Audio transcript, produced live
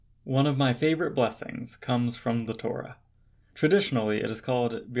One of my favorite blessings comes from the Torah. Traditionally, it is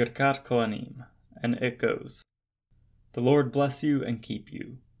called Birkat Kohanim, and it goes, "The Lord bless you and keep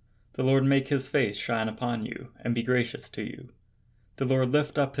you. The Lord make his face shine upon you and be gracious to you. The Lord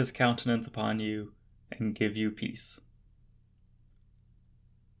lift up his countenance upon you and give you peace."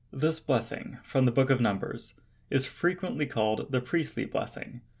 This blessing from the book of Numbers is frequently called the priestly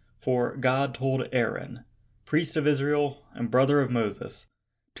blessing, for God told Aaron, priest of Israel and brother of Moses,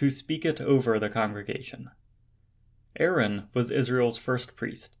 to speak it over the congregation. Aaron was Israel's first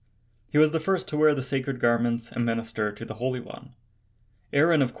priest. He was the first to wear the sacred garments and minister to the Holy One.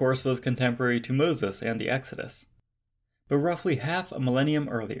 Aaron, of course, was contemporary to Moses and the Exodus. But roughly half a millennium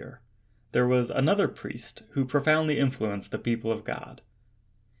earlier, there was another priest who profoundly influenced the people of God.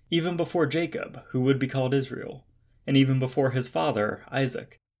 Even before Jacob, who would be called Israel, and even before his father,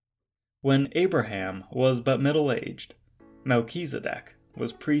 Isaac. When Abraham was but middle-aged, Melchizedek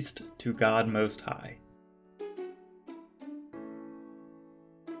was priest to God Most High.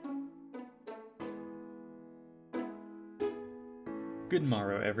 Good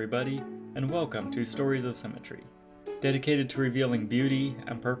morrow, everybody, and welcome to Stories of Symmetry, dedicated to revealing beauty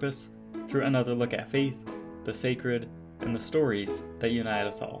and purpose through another look at faith, the sacred, and the stories that unite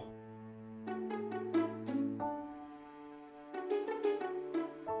us all.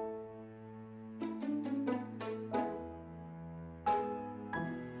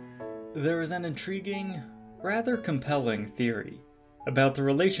 There is an intriguing, rather compelling theory about the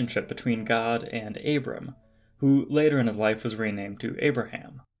relationship between God and Abram, who later in his life was renamed to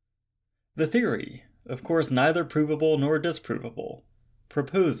Abraham. The theory, of course neither provable nor disprovable,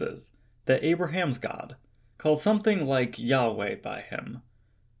 proposes that Abraham's God, called something like Yahweh by him,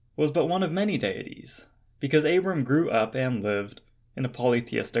 was but one of many deities, because Abram grew up and lived in a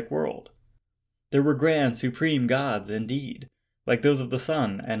polytheistic world. There were grand supreme gods indeed, like those of the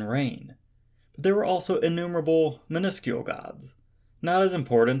sun and rain, but there were also innumerable minuscule gods, not as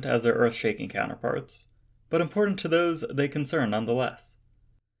important as their earth-shaking counterparts, but important to those they concern nonetheless.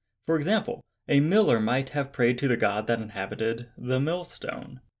 For example, a miller might have prayed to the god that inhabited the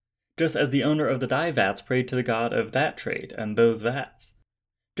millstone, just as the owner of the dye vats prayed to the god of that trade and those vats,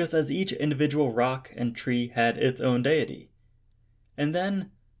 just as each individual rock and tree had its own deity. And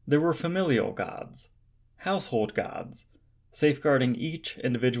then there were familial gods, household gods, safeguarding each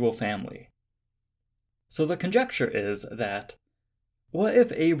individual family. So the conjecture is that, what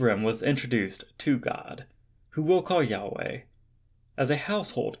if Abram was introduced to God, who we'll call Yahweh, as a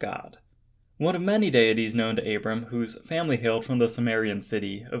household god, one of many deities known to Abram whose family hailed from the Sumerian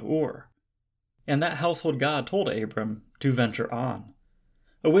city of Ur? And that household god told Abram to venture on,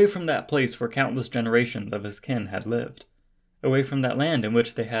 away from that place where countless generations of his kin had lived, away from that land in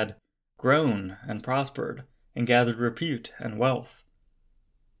which they had grown and prospered, and gathered repute and wealth.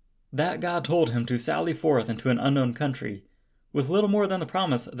 That God told him to sally forth into an unknown country, with little more than the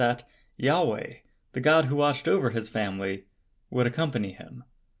promise that Yahweh, the God who watched over his family, would accompany him.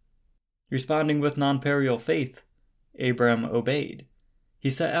 Responding with non-parental faith, Abram obeyed. He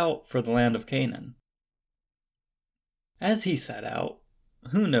set out for the land of Canaan. As he set out,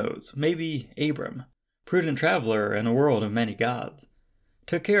 who knows, maybe Abram, prudent traveler in a world of many gods,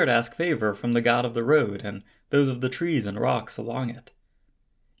 took care to ask favor from the God of the road and those of the trees and rocks along it.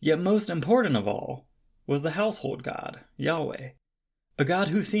 Yet most important of all was the household god, Yahweh, a God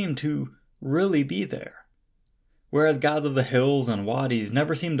who seemed to really be there. Whereas gods of the hills and wadis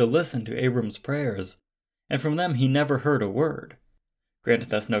never seemed to listen to Abram's prayers, and from them he never heard a word. Granted,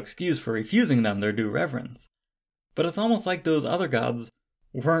 that's no excuse for refusing them their due reverence, but it's almost like those other gods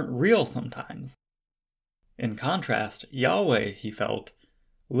weren't real sometimes. In contrast, Yahweh, he felt,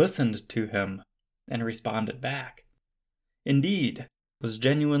 listened to him and responded back. Indeed, was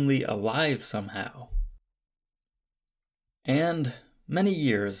genuinely alive somehow. And many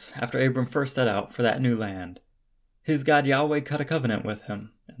years after Abram first set out for that new land, his God Yahweh cut a covenant with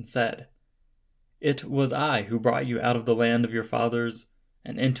him and said, "It was I who brought you out of the land of your fathers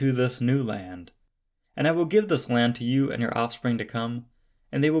and into this new land. And I will give this land to you and your offspring to come,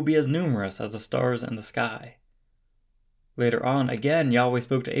 and they will be as numerous as the stars in the sky." Later on, again, Yahweh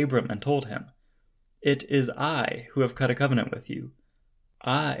spoke to Abram and told him, "It is I who have cut a covenant with you.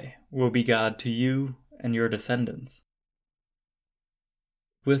 I will be God to you and your descendants."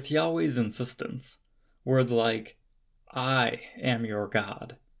 With Yahweh's insistence, words like, "I am your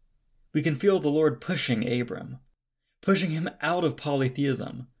God," we can feel the Lord pushing Abram, pushing him out of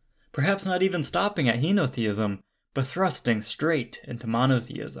polytheism, perhaps not even stopping at henotheism, but thrusting straight into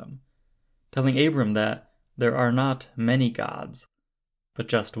monotheism, telling Abram that there are not many gods, but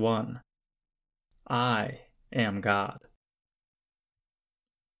just one. I am God.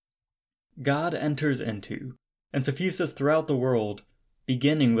 God enters into and suffuses throughout the world,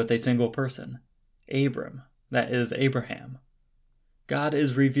 beginning with a single person, Abram, that is, Abraham. God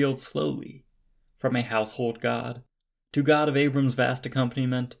is revealed slowly, from a household God, to God of Abram's vast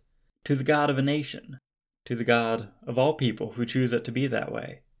accompaniment, to the God of a nation, to the God of all people who choose it to be that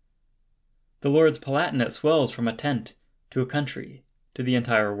way. The Lord's Palatinate swells from a tent to a country to the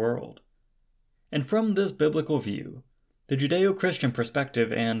entire world. And from this biblical view, the Judeo-Christian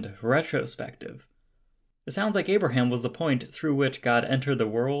perspective and retrospective, it sounds like Abraham was the point through which God entered the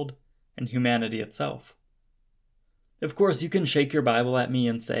world and humanity itself. Of course, you can shake your Bible at me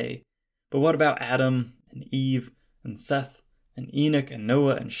and say, but what about Adam and Eve and Seth and Enoch and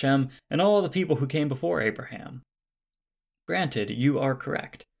Noah and Shem and all the people who came before Abraham? Granted, you are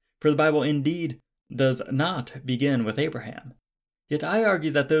correct, for the Bible indeed does not begin with Abraham. Yet I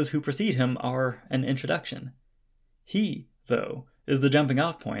argue that those who precede him are an introduction. He, though, is the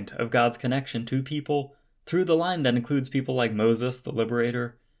jumping-off point of God's connection to people through the line that includes people like Moses, the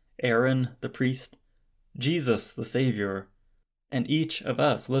liberator, Aaron, the priest, Jesus, the Savior, and each of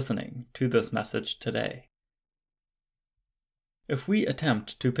us listening to this message today. If we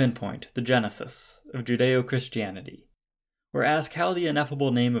attempt to pinpoint the genesis of Judeo-Christianity, or ask how the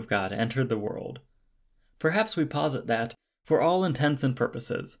ineffable name of God entered the world, perhaps we posit that, for all intents and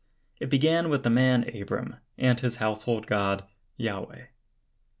purposes, it began with the man Abram and his household God, Yahweh.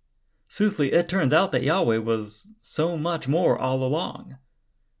 Soothly, it turns out that Yahweh was so much more all along.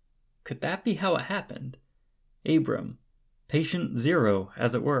 Could that be how it happened? Abram, patient zero,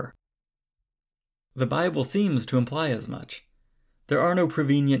 as it were. The Bible seems to imply as much. There are no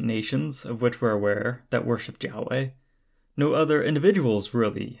prevenient nations of which we're aware that worshipped Yahweh, no other individuals,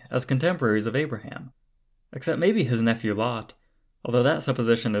 really, as contemporaries of Abraham, except maybe his nephew Lot, although that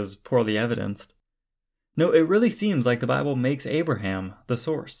supposition is poorly evidenced. No, it really seems like the Bible makes Abraham the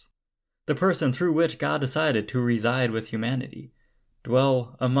source, the person through which God decided to reside with humanity,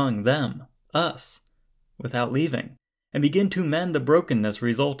 dwell among them, us, without leaving, and begin to mend the brokenness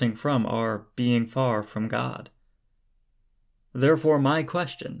resulting from our being far from God. Therefore, my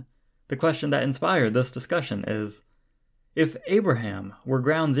question, the question that inspired this discussion is, if Abraham were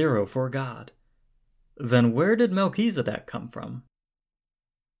ground zero for God, then where did Melchizedek come from?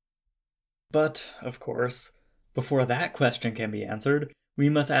 But, of course, before that question can be answered, we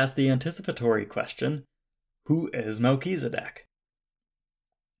must ask the anticipatory question, who is Melchizedek?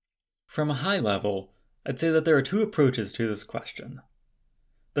 From a high level, I'd say that there are two approaches to this question.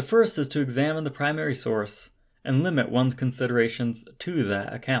 The first is to examine the primary source and limit one's considerations to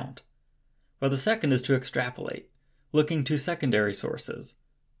that account, while the second is to extrapolate, looking to secondary sources,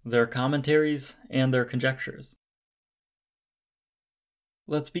 their commentaries, and their conjectures.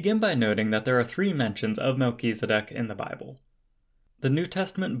 Let's begin by noting that there are three mentions of Melchizedek in the Bible: the New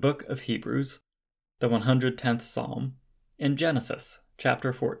Testament book of Hebrews, the 110th Psalm, and Genesis,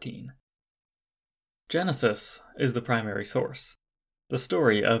 chapter 14. Genesis is the primary source, the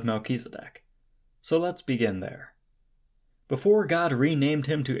story of Melchizedek. So let's begin there. Before God renamed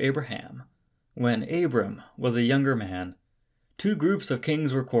him to Abraham, when Abram was a younger man, two groups of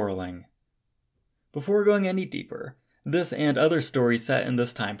kings were quarreling. Before going any deeper, this and other stories set in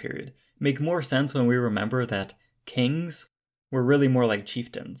this time period make more sense when we remember that kings were really more like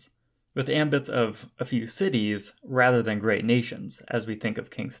chieftains, with ambits of a few cities rather than great nations, as we think of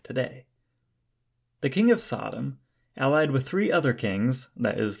kings today. The king of Sodom, allied with 3 other kings,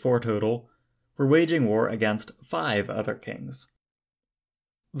 that is 4 total, were waging war against 5 other kings.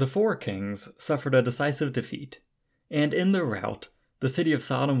 The 4 kings suffered a decisive defeat, and in their rout, the city of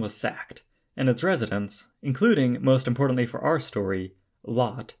Sodom was sacked, and its residents, including, most importantly for our story,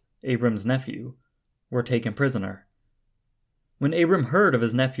 Lot, Abram's nephew, were taken prisoner. When Abram heard of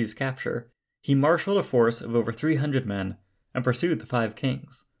his nephew's capture, he marshaled a force of over 300 men and pursued the 5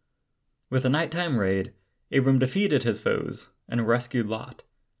 kings. With a nighttime raid, Abram defeated his foes and rescued Lot,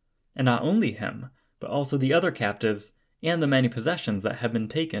 and not only him, but also the other captives and the many possessions that had been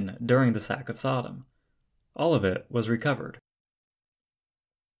taken during the sack of Sodom. All of it was recovered.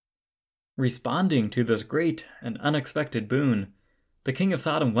 Responding to this great and unexpected boon, the king of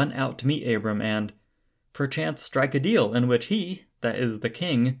Sodom went out to meet Abram and, perchance, strike a deal in which he, that is the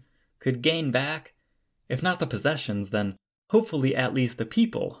king, could gain back, if not the possessions, then hopefully at least the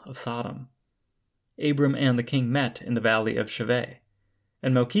people of Sodom. Abram and the king met in the valley of Shaveh,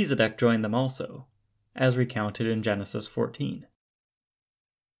 and Melchizedek joined them also, as recounted in Genesis 14.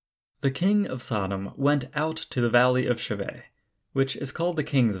 The king of Sodom went out to the valley of Shaveh, which is called the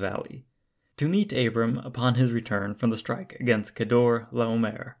King's Valley, to meet Abram upon his return from the strike against Kedor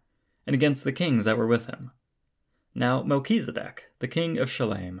Laomer, and against the kings that were with him. Now Melchizedek, the king of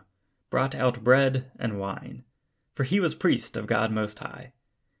Shalem, brought out bread and wine, for he was priest of God Most High.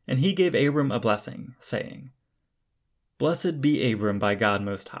 And he gave Abram a blessing, saying, Blessed be Abram by God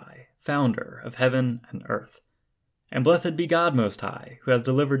Most High, founder of heaven and earth. And blessed be God Most High, who has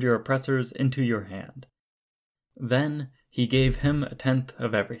delivered your oppressors into your hand. Then he gave him 1/10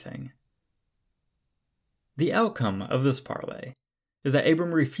 of everything. The outcome of this parley is that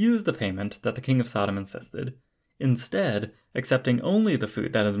Abram refused the payment that the king of Sodom insisted, instead accepting only the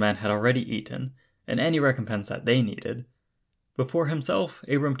food that his men had already eaten and any recompense that they needed. But for himself,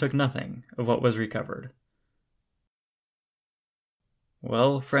 Abram took nothing of what was recovered.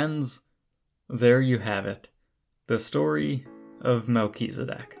 Well, friends, there you have it, the story of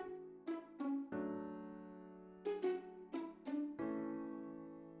Melchizedek.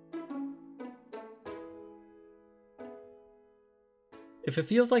 If it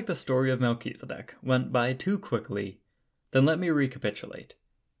feels like the story of Melchizedek went by too quickly, then let me recapitulate.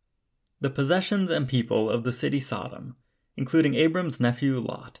 The possessions and people of the city Sodom, including Abram's nephew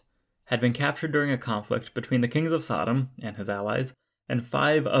Lot, had been captured during a conflict between the kings of Sodom and his allies and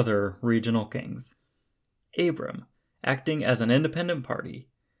 5 other regional kings. Abram, acting as an independent party,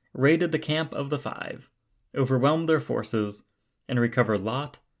 raided the camp of the 5, overwhelmed their forces, and recovered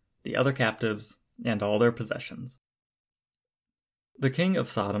Lot, the other captives, and all their possessions. The king of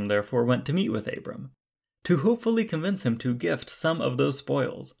Sodom therefore went to meet with Abram, to hopefully convince him to gift some of those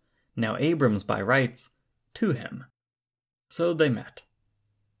spoils, now Abram's by rights, to him. So they met.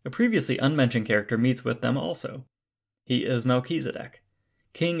 A previously unmentioned character meets with them also. He is Melchizedek,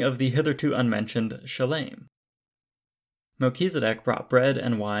 king of the hitherto unmentioned Shalem. Melchizedek brought bread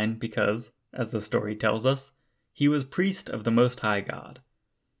and wine because, as the story tells us, he was priest of the Most High God.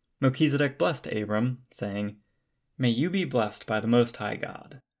 Melchizedek blessed Abram, saying, May you be blessed by the Most High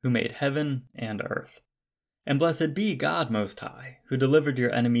God, who made heaven and earth. And blessed be God Most High, who delivered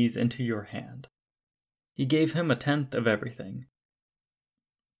your enemies into your hand. He gave him 1/10 of everything.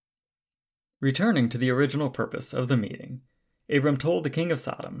 Returning to the original purpose of the meeting, Abram told the king of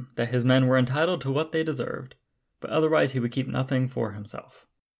Sodom that his men were entitled to what they deserved, but otherwise he would keep nothing for himself.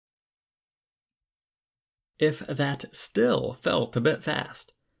 If that still felt a bit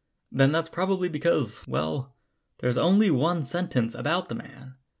fast, then that's probably because, well, there's only one sentence about the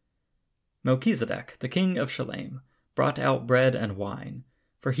man. Melchizedek, the king of Shalem, brought out bread and wine,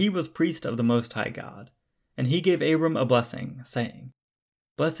 for he was priest of the Most High God, and he gave Abram a blessing, saying,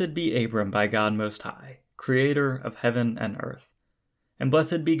 Blessed be Abram by God Most High, creator of heaven and earth, and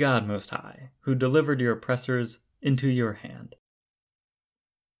blessed be God Most High, who delivered your oppressors into your hand.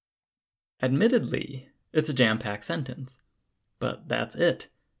 Admittedly, it's a jam-packed sentence, but that's it.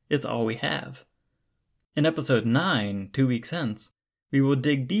 It's all we have. In episode 9, 2 weeks hence, we will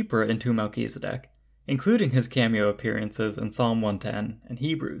dig deeper into Melchizedek, including his cameo appearances in Psalm 110 and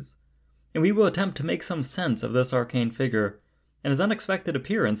Hebrews, and we will attempt to make some sense of this arcane figure and his unexpected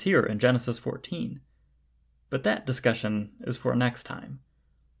appearance here in Genesis 14. But that discussion is for next time.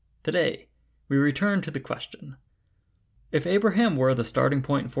 Today, we return to the question. If Abraham were the starting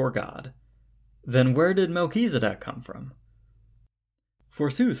point for God, then where did Melchizedek come from?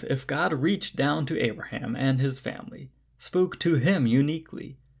 Forsooth, if God reached down to Abraham and his family, spoke to him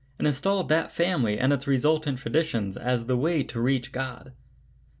uniquely, and installed that family and its resultant traditions as the way to reach God,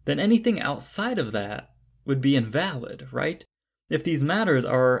 then anything outside of that would be invalid, right? If these matters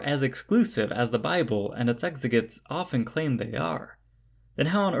are as exclusive as the Bible and its exegetes often claim they are, then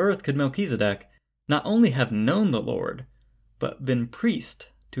how on earth could Melchizedek not only have known the Lord, but been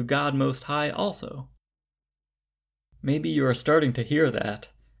priest to God Most High also? Maybe you are starting to hear that,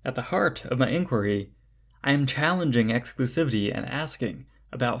 at the heart of my inquiry, I am challenging exclusivity and asking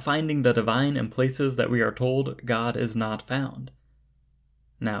about finding the divine in places that we are told God is not found.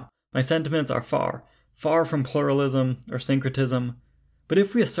 Now, my sentiments are far from pluralism or syncretism, but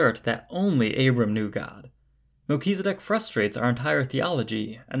if we assert that only Abram knew God, Melchizedek frustrates our entire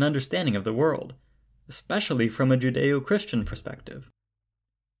theology and understanding of the world, especially from a Judeo-Christian perspective.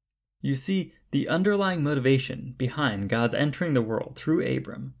 You see, the underlying motivation behind God's entering the world through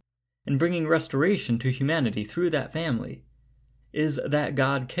Abram and bringing restoration to humanity through that family is that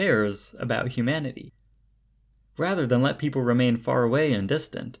God cares about humanity. Rather than let people remain far away and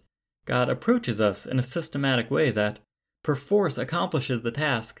distant, God approaches us in a systematic way that perforce accomplishes the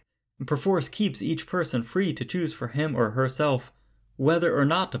task and perforce keeps each person free to choose for him or herself whether or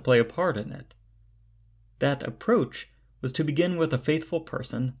not to play a part in it. That approach was to begin with a faithful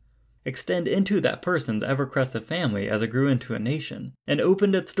person, extend into that person's ever-crescent family as it grew into a nation, and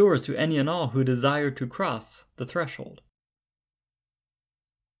opened its doors to any and all who desired to cross the threshold.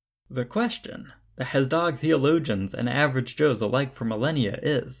 The question that has dogged theologians and average Joes alike for millennia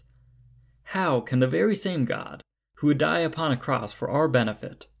is, how can the very same God who would die upon a cross for our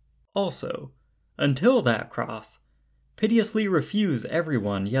benefit also, until that cross, piteously refuse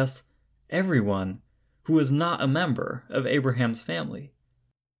everyone, yes, everyone, who is not a member of Abraham's family?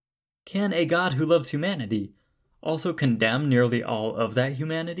 Can a God who loves humanity also condemn nearly all of that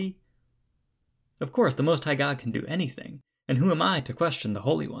humanity? Of course, the Most High God can do anything, and who am I to question the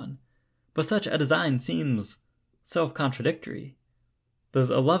Holy One? But such a design seems self-contradictory. Does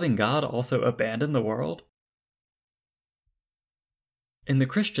a loving God also abandon the world? In the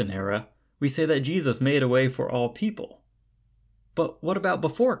Christian era, we say that Jesus made a way for all people. But what about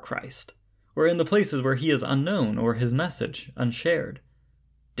before Christ, or in the places where he is unknown or his message unshared?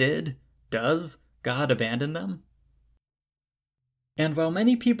 Does God abandon them? And while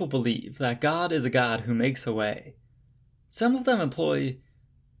many people believe that God is a God who makes a way, some of them employ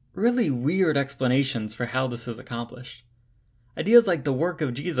really weird explanations for how this is accomplished. Ideas like the work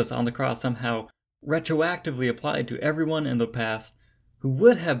of Jesus on the cross somehow retroactively applied to everyone in the past who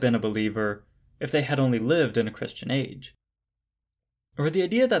would have been a believer if they had only lived in a Christian age. Or the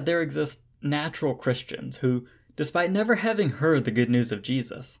idea that there exist natural Christians who, despite never having heard the good news of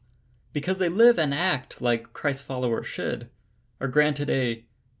Jesus, because they live and act like Christ followers should, are granted a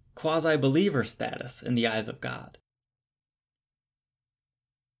quasi-believer status in the eyes of God.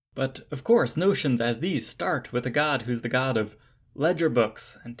 But, of course, notions as these start with a God who's the God of ledger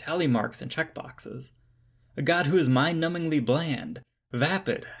books and tally marks and checkboxes, a God who is mind-numbingly bland,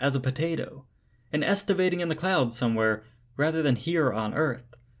 vapid as a potato, and estivating in the clouds somewhere rather than here on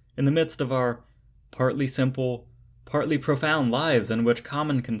earth, in the midst of our partly simple, partly profound lives in which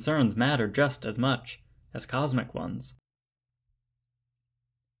common concerns matter just as much as cosmic ones.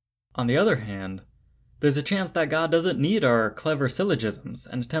 On the other hand, there's a chance that God doesn't need our clever syllogisms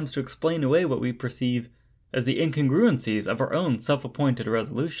and attempts to explain away what we perceive as the incongruencies of our own self-appointed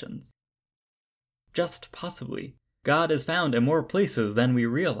resolutions. Just possibly, God is found in more places than we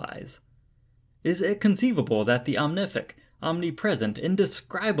realize. Is it conceivable that the omnific, omnipresent,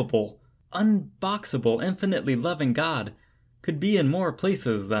 indescribable, unboxable, infinitely loving God could be in more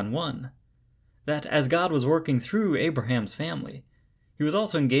places than one? That as God was working through Abraham's family, he was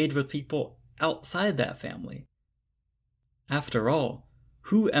also engaged with people outside that family. After all,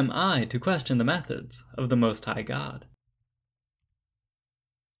 who am I to question the methods of the Most High God?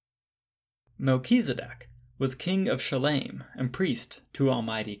 Melchizedek was king of Shalem and priest to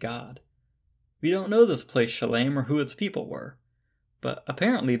Almighty God. We don't know this place Shalem or who its people were, but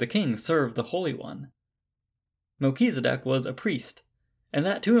apparently the king served the Holy One. Melchizedek was a priest, and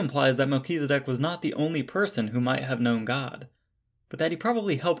that too implies that Melchizedek was not the only person who might have known God, but that he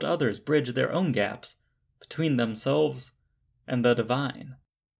probably helped others bridge their own gaps between themselves and the divine.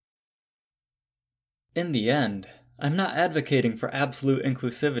 In the end, I'm not advocating for absolute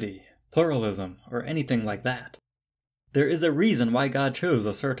inclusivity, pluralism, or anything like that. There is a reason why God chose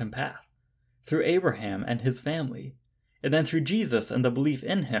a certain path, through Abraham and his family, and then through Jesus and the belief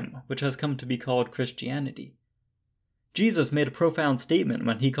in him, which has come to be called Christianity. Jesus made a profound statement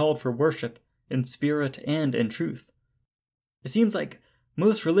when he called for worship in spirit and in truth. It seems like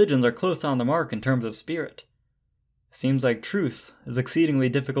most religions are close on the mark in terms of spirit. It seems like truth is exceedingly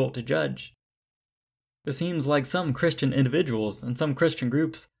difficult to judge. It seems like some Christian individuals and some Christian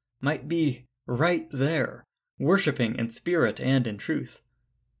groups might be right there, worshipping in spirit and in truth.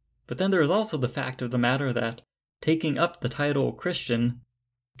 But then there is also the fact of the matter that taking up the title Christian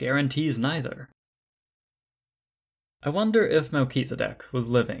guarantees neither. I wonder if Melchizedek was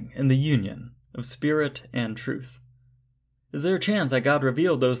living in the union of spirit and truth. Is there a chance that God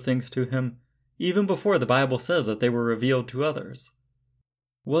revealed those things to him even before the Bible says that they were revealed to others?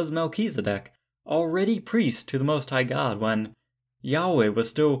 Was Melchizedek already priest to the Most High God when Yahweh was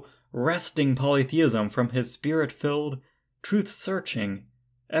still wresting polytheism from his spirit-filled, truth-searching,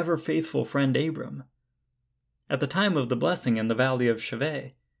 ever-faithful friend Abram? At the time of the blessing in the valley of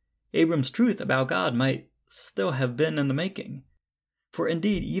Shaveh, Abram's truth about God might still have been in the making. For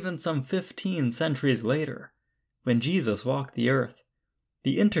indeed, even some 15 centuries later, when Jesus walked the earth,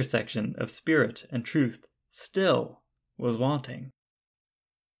 the intersection of spirit and truth still was wanting.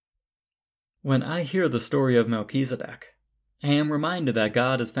 When I hear the story of Melchizedek, I am reminded that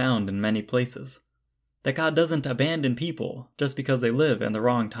God is found in many places, that God doesn't abandon people just because they live in the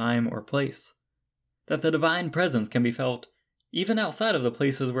wrong time or place, that the divine presence can be felt even outside of the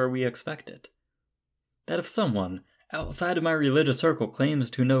places where we expect it, that if someone outside of my religious circle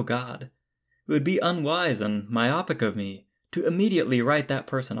claims to know God, it would be unwise and myopic of me to immediately write that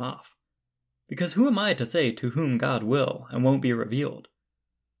person off, because who am I to say to whom God will and won't be revealed?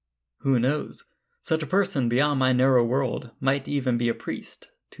 Who knows? Such a person beyond my narrow world might even be a priest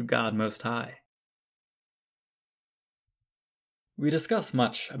to God Most High. We discuss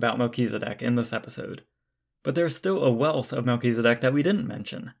much about Melchizedek in this episode, but there's still a wealth of Melchizedek that we didn't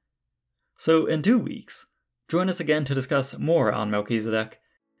mention. So in 2 weeks, join us again to discuss more on Melchizedek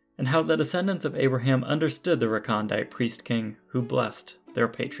and how the descendants of Abraham understood the recondite priest-king who blessed their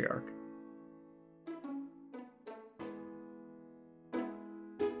patriarch.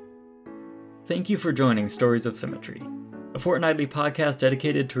 Thank you for joining Stories of Symmetry, a fortnightly podcast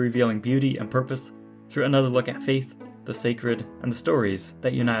dedicated to revealing beauty and purpose through another look at faith, the sacred, and the stories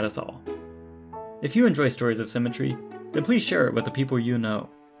that unite us all. If you enjoy Stories of Symmetry, then please share it with the people you know.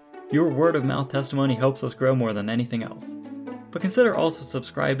 Your word-of-mouth testimony helps us grow more than anything else. But consider also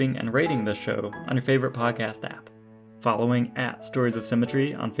subscribing and rating this show on your favorite podcast app, following at Stories of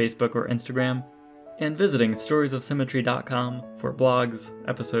Symmetry on Facebook or Instagram, and visiting storiesofsymmetry.com for blogs,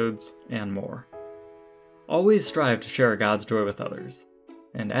 episodes, and more. Always strive to share God's joy with others,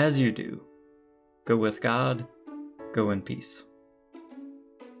 and as you do, go with God, go in peace.